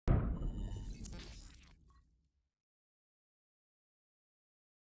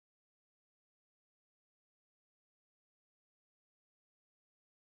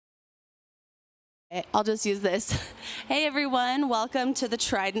I'll just use this. Hey everyone, welcome to the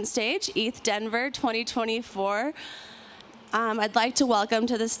Trident stage, ETH Denver 2024. I'd like to welcome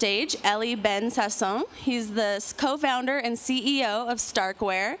to the stage Ben-Sasson. He's the co-founder and CEO of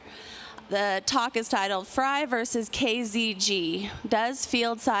StarkWare. The talk is titled FRI versus KZG, Does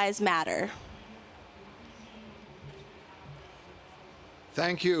Field Size Matter?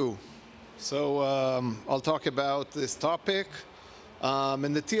 Thank you. So I'll talk about this topic.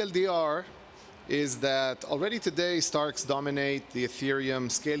 And the TLDR is that already today StarkS dominate the Ethereum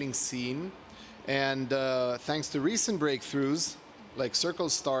scaling scene. And thanks to recent breakthroughs like Circle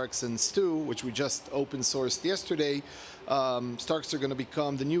StarkS and Stu, which we just open sourced yesterday, StarkS are going to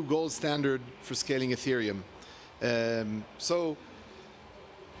become the new gold standard for scaling Ethereum. So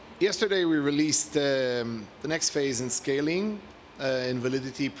yesterday we released the next phase in scaling in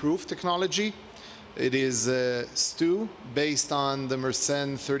validity proof technology. It is Stu based on the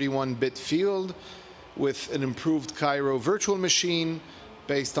Mersenne 31-bit field with an improved Cairo virtual machine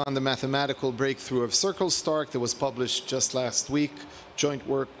based on the mathematical breakthrough of Circle Stark that was published just last week, joint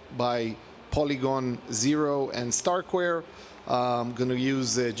work by Polygon 0 and StarkWare. I'm going to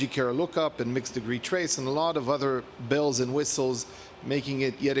use GKR lookup and mixed degree trace and a lot of other bells and whistles, making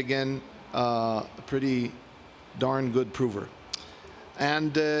it yet again a pretty darn good prover.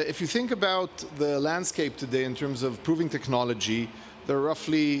 And if you think about the landscape today in terms of proving technology, there are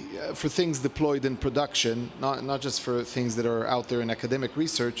roughly, for things deployed in production, not just for things that are out there in academic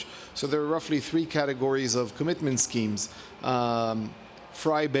research, so there are roughly three categories of commitment schemes.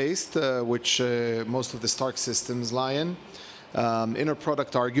 FRI-based, which most of the Stark systems lie in, inner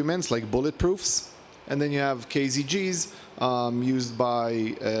product arguments like bulletproofs, and then you have KZGs used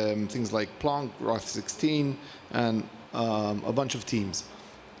by things like Plonk, Roth16, and a bunch of teams.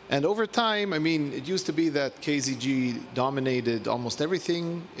 And over time, I mean, it used to be that KZG dominated almost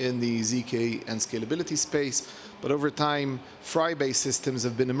everything in the ZK and scalability space, but over time, FRI-based systems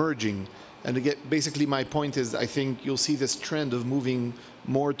have been emerging. And again, basically my point is, I think you'll see this trend of moving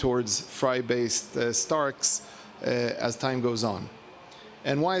more towards FRI-based Starks as time goes on.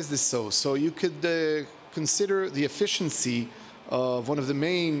 And why is this so? So you could consider the efficiency of one of the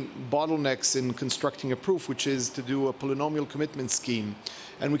main bottlenecks in constructing a proof, which is to do a polynomial commitment scheme.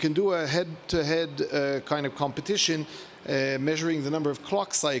 And we can do a head-to-head kind of competition, measuring the number of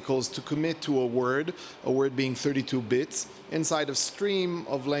clock cycles to commit to a word being 32 bits, inside a stream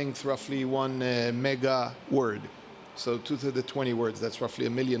of length roughly 1 mega word. So 2 to the 20 words, that's roughly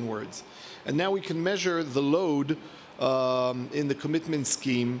 1 million words. And now we can measure the load in the commitment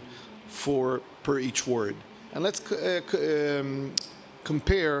scheme per each word. And let's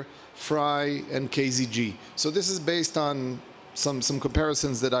compare FRI and KZG. So this is based on some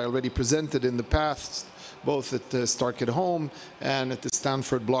comparisons that I already presented in the past, both at Stark at Home and at the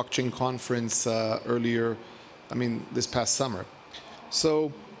Stanford Blockchain Conference this past summer.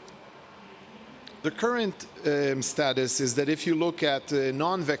 So the current status is that if you look at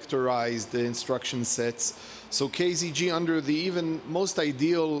non-vectorized instruction sets, so KZG, under the even most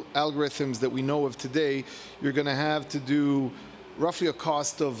ideal algorithms that we know of today, you're going to have to do roughly a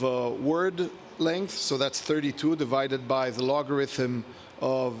cost of word length, so that's 32 divided by the logarithm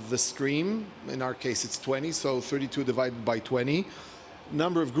of the stream. In our case, it's 20, so 32 divided by 20.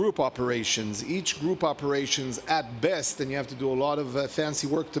 Number of group operations. Each group operations at best, and you have to do a lot of fancy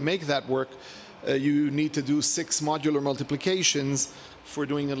work to make that work, you need to do 6 modular multiplications for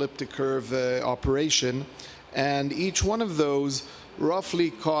doing elliptic curve operation. And each one of those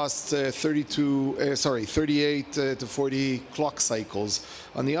roughly costs 38 to 40 clock cycles.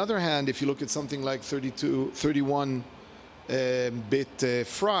 On the other hand, if you look at something like 31-bit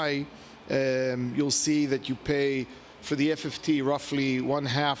FRI, you'll see that you pay for the FFT roughly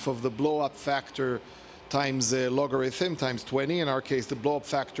 1/2 of the blow-up factor times logarithm times 20. In our case, the blow-up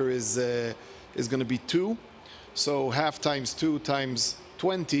factor is going to be 2. So half times 2 times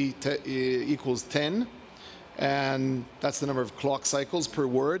 20 equals 10. And that's the number of clock cycles per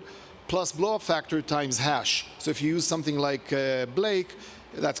word, plus blow-up factor times hash. So if you use something like Blake,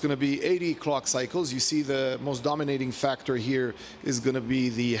 that's going to be 80 clock cycles. You see the most dominating factor here is going to be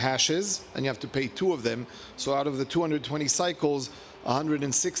the hashes, and you have to pay 2 of them. So out of the 220 cycles,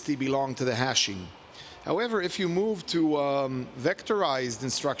 160 belong to the hashing. However, if you move to vectorized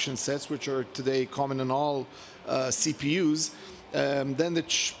instruction sets, which are today common in all CPUs, then the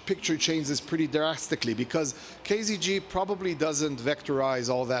picture changes pretty drastically, because KZG probably doesn't vectorize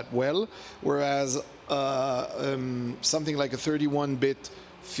all that well, whereas something like a 31-bit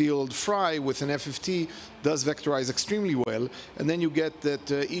field FRI with an FFT does vectorize extremely well, and then you get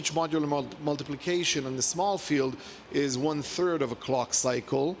that each modular multiplication on the small field is 1/3 of a clock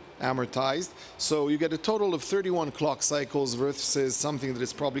cycle amortized. So you get a total of 31 clock cycles versus something that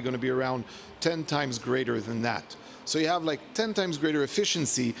is probably going to be around 10 times greater than that. So you have like 10 times greater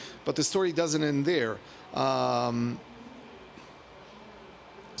efficiency, but the story doesn't end there.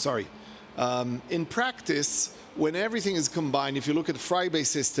 In practice, when everything is combined, if you look at the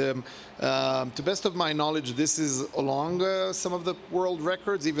FRI-based system, to the best of my knowledge, this is along some of the world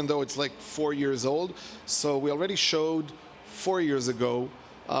records, even though it's like 4 years old. So we already showed 4 years ago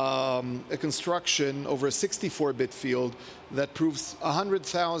a construction over a 64-bit field that proves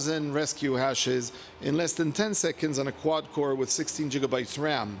 100,000 rescue hashes in less than 10 seconds on a quad core with 16 gigabytes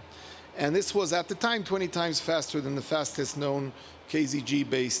RAM. And this was, at the time, 20 times faster than the fastest known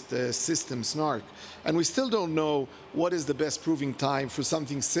KZG-based system, SNARK. And we still don't know what is the best proving time for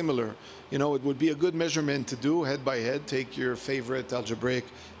something similar. You know, it would be a good measurement to do head by head. Take your favorite algebraic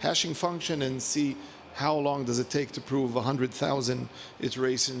hashing function and see how long does it take to prove 100,000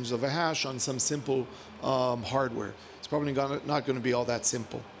 iterations of a hash on some simple hardware. It's probably not going to be all that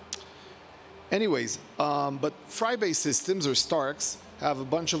simple. Anyways, but FRI-based systems, or STARKs, have a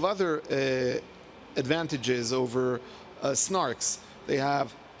bunch of other advantages over SNARKs. They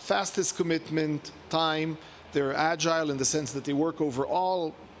have fastest commitment time. They're agile in the sense that they work over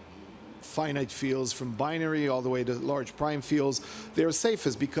all finite fields, from binary all the way to large prime fields. They're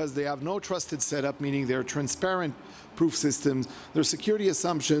safest because they have no trusted setup, meaning they're transparent proof systems. Their security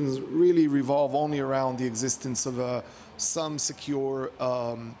assumptions really revolve only around the existence of some secure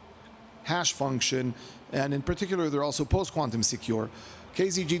hash function, and in particular, they're also post-quantum secure.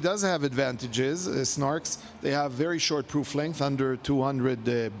 KZG does have advantages, SNARKs. They have very short proof length, under 200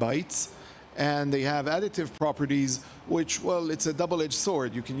 bytes, and they have additive properties, which, well, it's a double-edged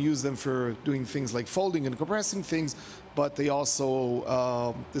sword. You can use them for doing things like folding and compressing things, but they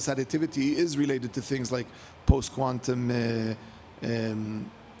also, this additivity is related to things like post-quantum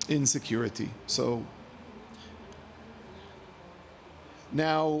insecurity. So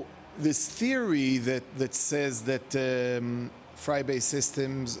now, this theory that says that FRI-based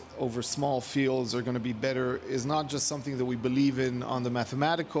systems over small fields are going to be better is not just something that we believe in on the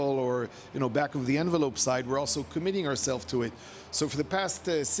mathematical or, you know, back of the envelope side. We're also committing ourselves to it. So for the past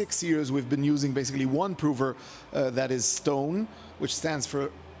 6 years, we've been using basically one prover that is Stone, which stands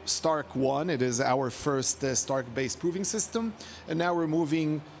for StarkWare. It is our first Stark-based proving system, and now we're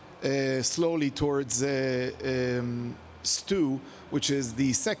moving slowly towards Stu, which is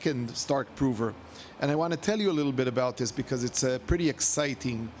the second Stark prover. And I want to tell you a little bit about this because it's pretty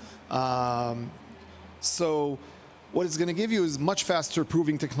exciting. So what it's going to give you is much faster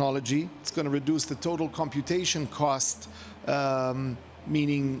proving technology. It's going to reduce the total computation cost,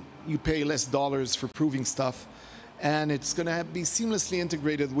 meaning you pay less dollars for proving stuff. And it's going to be seamlessly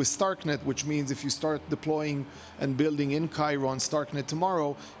integrated with StarkNet, which means if you start deploying and building in Cairo on StarkNet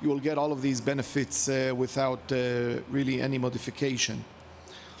tomorrow, you will get all of these benefits without really any modification.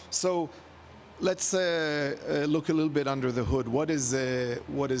 So let's look a little bit under the hood. What is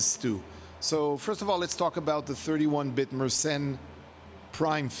Stu? So first of all, let's talk about the 31-bit Mersenne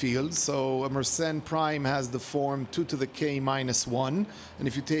prime field. So a Mersenne prime has the form 2 to the k minus 1. And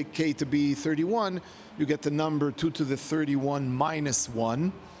if you take k to be 31, you get the number 2 to the 31 minus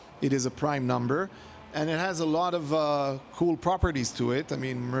 1. It is a prime number. And it has a lot of cool properties to it. I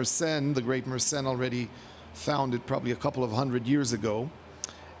mean, Mersenne, the great Mersenne, already found it probably a couple of 100 years ago.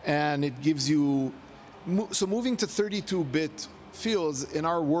 And it gives you, so moving to 32-bit fields in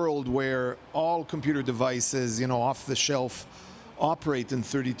our world where all computer devices, you know, off the shelf operate in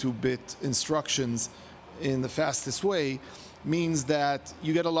 32-bit instructions in the fastest way, means that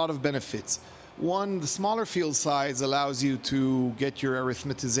you get a lot of benefits. One, the smaller field size allows you to get your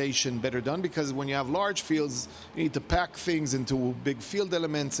arithmetization better done, because when you have large fields, you need to pack things into big field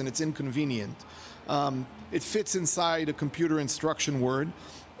elements, and it's inconvenient. It fits inside a computer instruction word.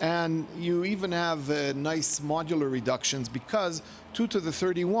 And you even have nice modular reductions, because 2 to the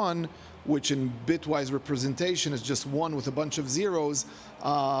 31, which in bitwise representation is just 1 with a bunch of zeros,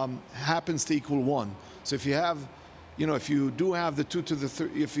 happens to equal 1. So if you have, you know, if you do have the 2 to the,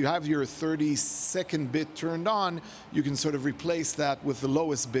 if you have your 32nd bit turned on, you can sort of replace that with the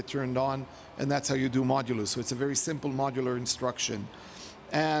lowest bit turned on, and that's how you do modulus. So it's a very simple modular instruction.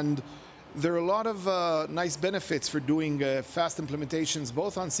 And there are a lot of nice benefits for doing fast implementations,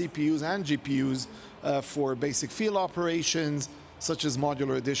 both on CPUs and GPUs, for basic field operations, such as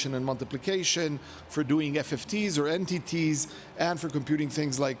modular addition and multiplication, for doing FFTs or NTTs, and for computing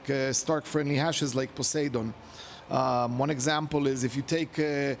things like Stark-friendly hashes like Poseidon. One example is if you take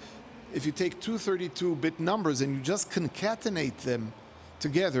two 32-bit numbers and you just concatenate them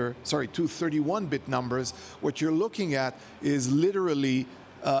together, sorry, two 31-bit numbers, what you're looking at is literally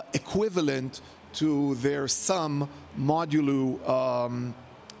equivalent to their sum modulo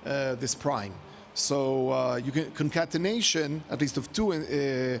this prime. So you can, concatenation, at least of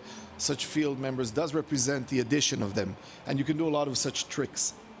two such field members, does represent the addition of them. And you can do a lot of such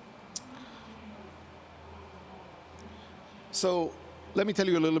tricks. So let me tell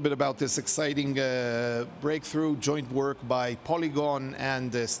you a little bit about this exciting breakthrough, joint work by Polygon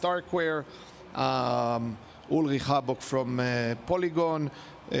and StarkWare. Ulrich Habok from Polygon,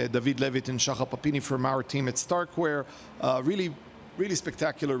 David Levitt and Shachar Papini from our team at StarkWare. Really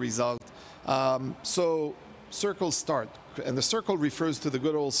spectacular result. So circles start, and the circle refers to the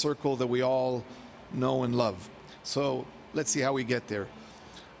good old circle that we all know and love. So let's see how we get there.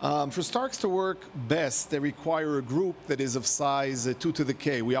 For Starks to work best, they require a group that is of size 2 to the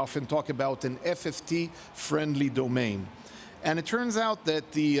k. We often talk about an FFT-friendly domain. And it turns out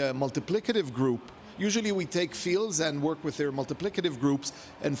that the multiplicative group, usually we take fields and work with their multiplicative groups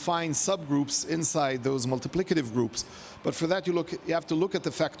and find subgroups inside those multiplicative groups. But for that, you have to look at the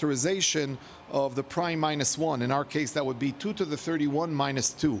factorization of the prime minus 1. In our case, that would be 2 to the 31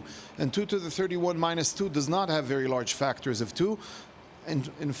 minus 2. And 2 to the 31 minus 2 does not have very large factors of 2.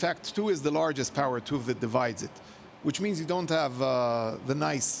 And in fact, 2 is the largest power 2 that divides it, which means you don't have the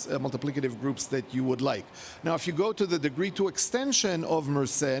nice multiplicative groups that you would like. Now, if you go to the degree 2 extension of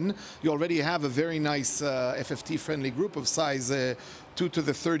Mersenne, you already have a very nice FFT-friendly group of size 2 to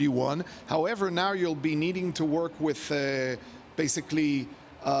the 31. However, now you'll be needing to work with basically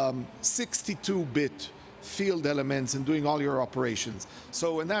 62-bit field elements and doing all your operations.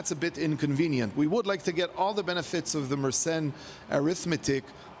 So, and that's a bit inconvenient. We would like to get all the benefits of the Mersenne arithmetic,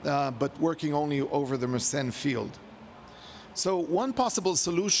 but working only over the Mersenne field. So one possible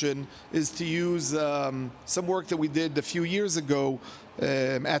solution is to use some work that we did a few years ago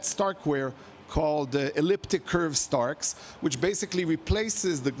at StarkWare called elliptic curve Starks, which basically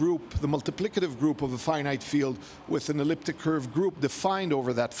replaces the group, the multiplicative group of a finite field with an elliptic curve group defined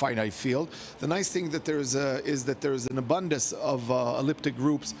over that finite field. The nice thing that is that there's an abundance of elliptic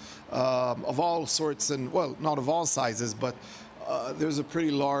groups of all sorts and, well, not of all sizes, but there's a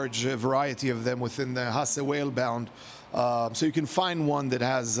pretty large variety of them within the Hasse-Weyl bound. So you can find one that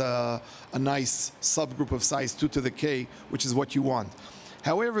has a nice subgroup of size 2 to the k, which is what you want.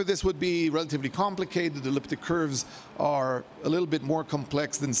 However, this would be relatively complicated. Elliptic curves are a little bit more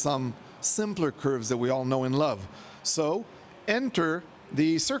complex than some simpler curves that we all know and love. So enter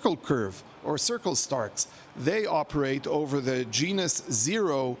the circle curve, or circle Starks. They operate over the genus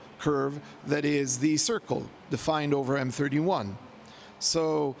 0 curve that is the circle, defined over M31.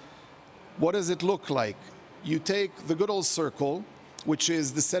 So what does it look like? You take the good old circle, which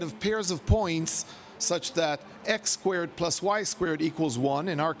is the set of pairs of points such that x squared plus y squared equals 1,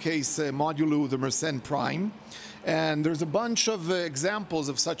 in our case modulo the Mersenne prime. And there's a bunch of examples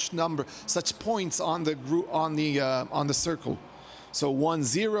of such points on the circle. So 1,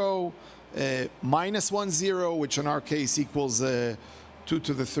 0, minus 1, 0, which in our case equals 2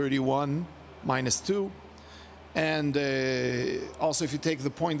 to the 31 minus 2. And also if you take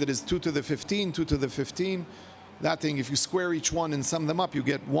the point that is 2 to the 15, 2 to the 15, that thing, if you square each one and sum them up, you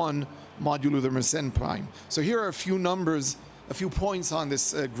get 1 modulo the Mersenne prime. So here are a few numbers, a few points on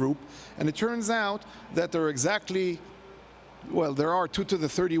this group, and it turns out that there are exactly, well, there are 2 to the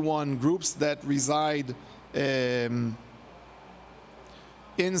 31 groups that reside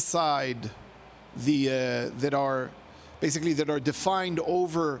inside the, that are defined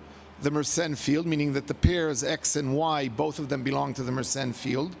over the Mersenne field, meaning that the pairs x and y, both of them belong to the Mersenne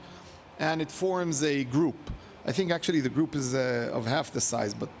field, and it forms a group. I think actually the group is of half the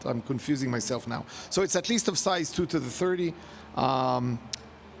size, but I'm confusing myself now. So it's at least of size 2 to the 30, and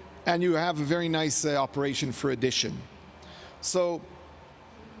you have a very nice operation for addition. So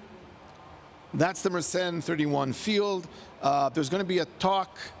that's the Mersenne 31 field. There's going to be a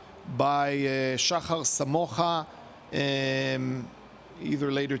talk by Shachar Samocha,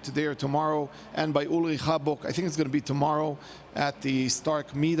 either later today or tomorrow, and by Ulrich Habok, I think it's going to be tomorrow, at the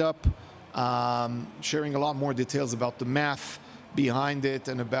Stark meetup. Sharing a lot more details about the math behind it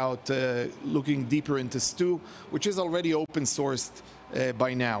and about looking deeper into STU, which is already open sourced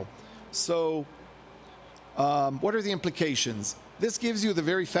by now. So what are the implications? This gives you the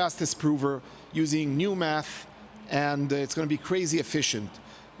very fastest prover using new math, and it's going to be crazy efficient.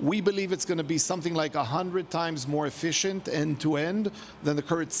 We believe it's going to be something like 100 times more efficient end-to-end than the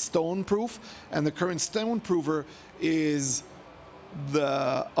current stone proof, and the current stone prover is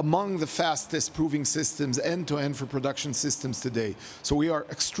among the fastest proving systems end-to-end for production systems today. So we are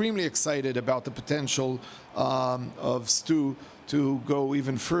extremely excited about the potential of Stu to go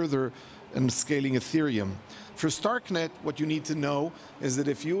even further in scaling Ethereum. For StarkNet, what you need to know is that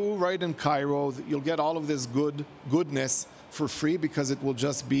if you write in Cairo, you'll get all of this goodness for free because it will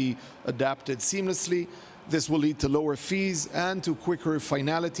just be adapted seamlessly. This will lead to lower fees and to quicker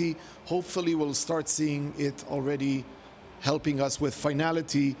finality. Hopefully, we'll start seeing it already helping us with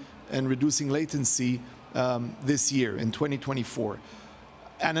finality and reducing latency this year in 2024.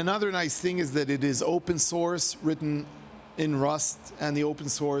 And another nice thing is that it is open source, written in Rust, and the open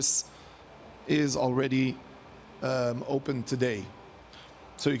source is already open today.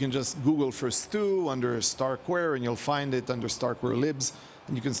 So you can just Google for Stu under StarkWare, and you'll find it under StarkWare libs,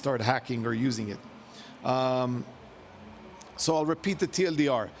 and you can start hacking or using it. So I'll repeat the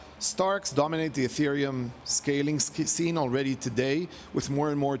TLDR. Starks dominate the Ethereum scaling scene already today, with more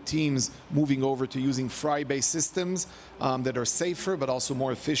and more teams moving over to using FRI-based systems that are safer but also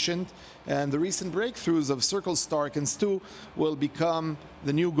more efficient. And the recent breakthroughs of Circle Stark and Stu will become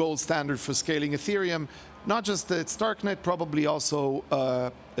the new gold standard for scaling Ethereum, not just at StarkNet, probably also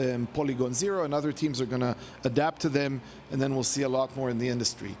Polygon Zero, and other teams are going to adapt to them, and then we'll see a lot more in the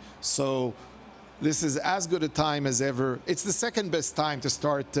industry. So this is as good a time as ever. It's the second best time to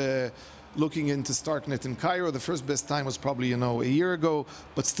start looking into StarkNet in Cairo. The first best time was probably, a year ago,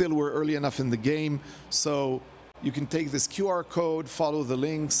 but still we're early enough in the game. So you can take this QR code, follow the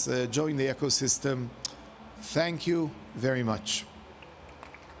links, join the ecosystem. Thank you very much.